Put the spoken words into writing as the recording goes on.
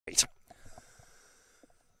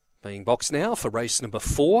Being boxed now for race number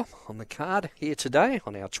 4 on the card here today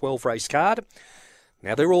on our 12 race card.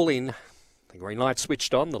 Now they're all in. The green light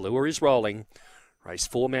switched on. The lure is rolling. Race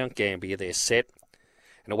 4 Mount Gambier. They're set.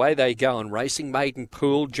 And away they go, and racing Maiden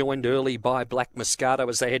Pool, joined early by Black Moscato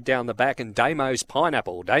as they head down the back, and Damo's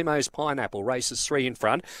Pineapple. Damo's Pineapple races 3 in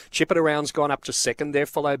front. Chip It Around's gone up to second. They're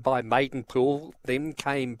followed by Maiden Pool. Then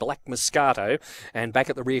came Black Moscato, and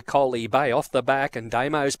back at the rear, Coley Bay off the back, and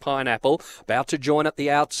Damo's Pineapple about to join at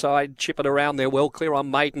the outside. Chip It Around, they're well clear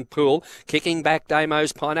on Maiden Pool. Kicking back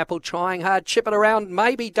Damo's Pineapple, trying hard. Chip It Around,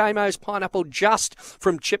 maybe Damo's Pineapple just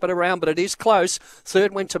from Chip It Around, but it is close.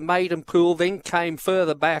 Third went to Maiden Pool, then came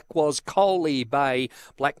further back was Coley Bay.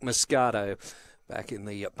 Black Moscato back in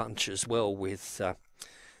the bunch as well, with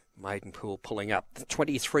Maiden Pool pulling up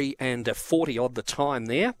 23 and 40 odd the time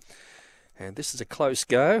there. And this is a close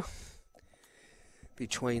go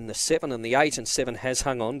between the 7 and the 8, and 7 has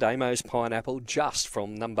hung on. Damo's Pineapple just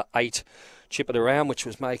from number 8 Chip It Around, which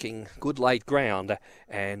was making good late ground,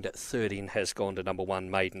 and third in has gone to number 1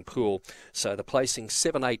 Maiden Pool. So the placing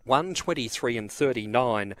 7, 8, 1, 23 and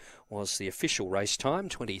 39 was the official race time,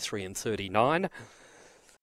 23 and 39.